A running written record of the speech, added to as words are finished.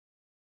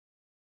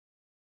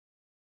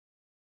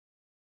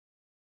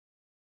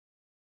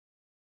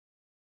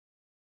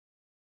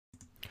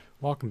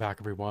Welcome back,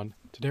 everyone.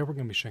 Today we're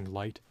going to be shedding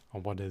light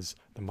on what is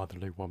the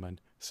motherly woman.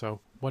 So,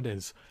 what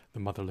is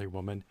the motherly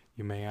woman,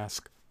 you may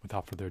ask?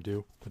 Without further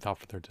ado, without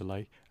further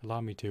delay,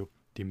 allow me to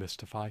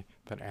demystify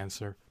that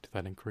answer to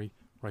that inquiry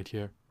right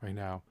here, right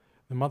now.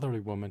 The motherly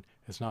woman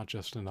is not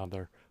just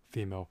another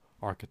female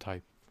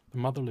archetype. The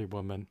motherly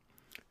woman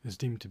is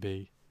deemed to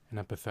be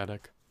an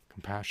empathetic,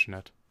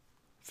 compassionate,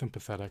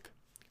 sympathetic,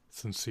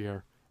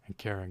 sincere, and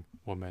caring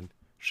woman.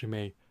 She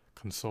may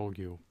console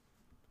you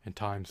in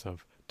times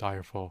of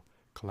direful,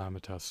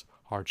 calamitous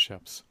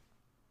hardships.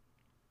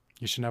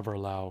 You should never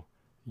allow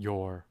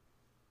your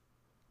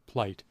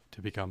plight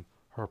to become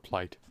her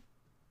plight.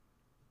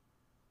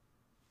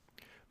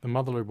 The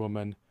motherly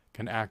woman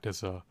can act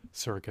as a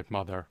surrogate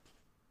mother.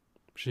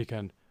 She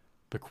can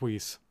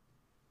bequeath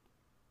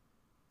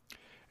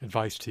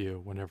advice to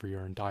you whenever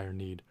you're in dire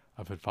need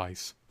of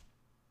advice.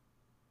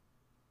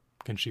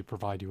 Can she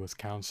provide you with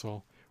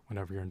counsel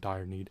whenever you're in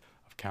dire need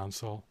of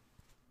counsel?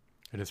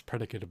 It is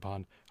predicated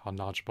upon how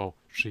knowledgeable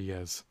she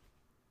is.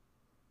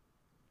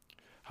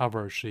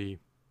 However, she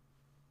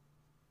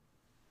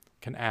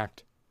can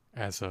act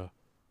as a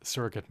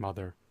surrogate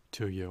mother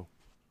to you.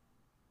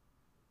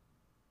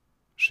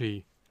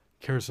 She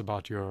cares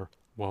about your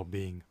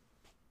well-being.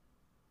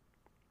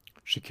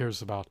 She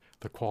cares about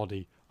the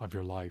quality of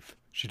your life.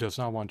 She does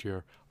not want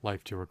your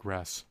life to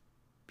regress.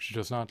 She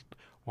does not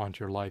want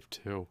your life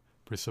to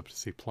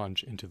precipitously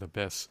plunge into the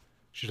abyss.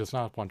 She does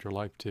not want your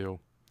life to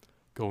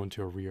go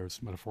into arrears,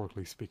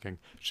 metaphorically speaking.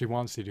 She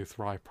wants you to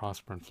thrive,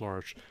 prosper, and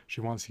flourish.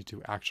 She wants you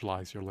to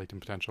actualize your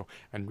latent potential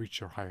and reach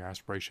your higher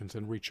aspirations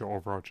and reach your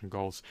overarching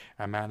goals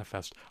and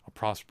manifest a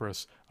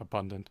prosperous,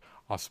 abundant,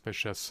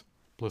 auspicious,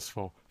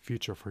 blissful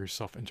future for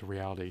yourself into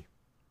reality.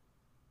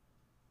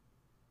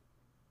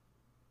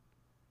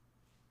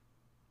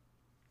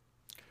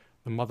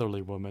 The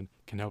motherly woman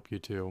can help you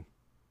to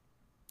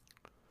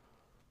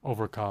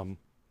overcome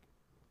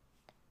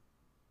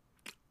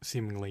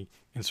seemingly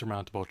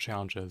insurmountable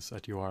challenges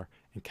that you are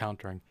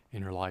encountering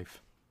in your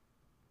life.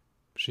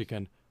 She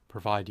can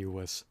provide you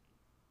with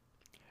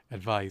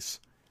advice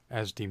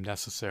as deemed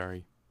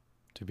necessary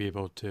to be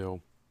able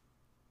to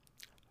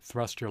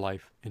thrust your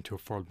life into a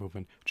forward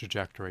movement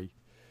trajectory.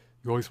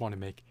 You always want to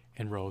make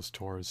inroads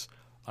towards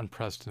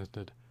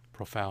unprecedented,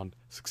 profound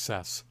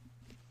success.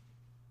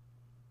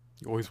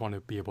 You always want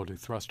to be able to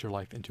thrust your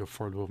life into a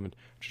forward movement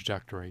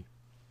trajectory.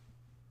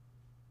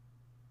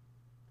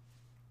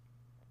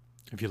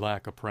 If you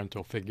lack a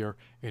parental figure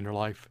in your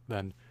life,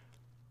 then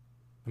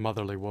the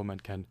motherly woman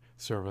can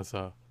serve as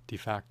a de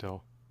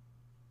facto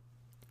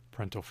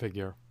parental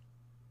figure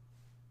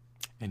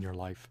in your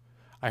life.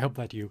 I hope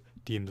that you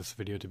deem this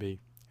video to be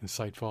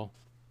insightful,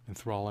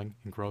 enthralling,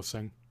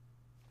 engrossing,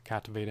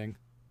 captivating,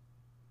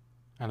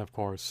 and of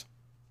course,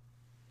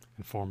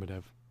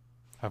 informative.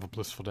 Have a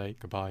blissful day.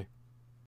 Goodbye.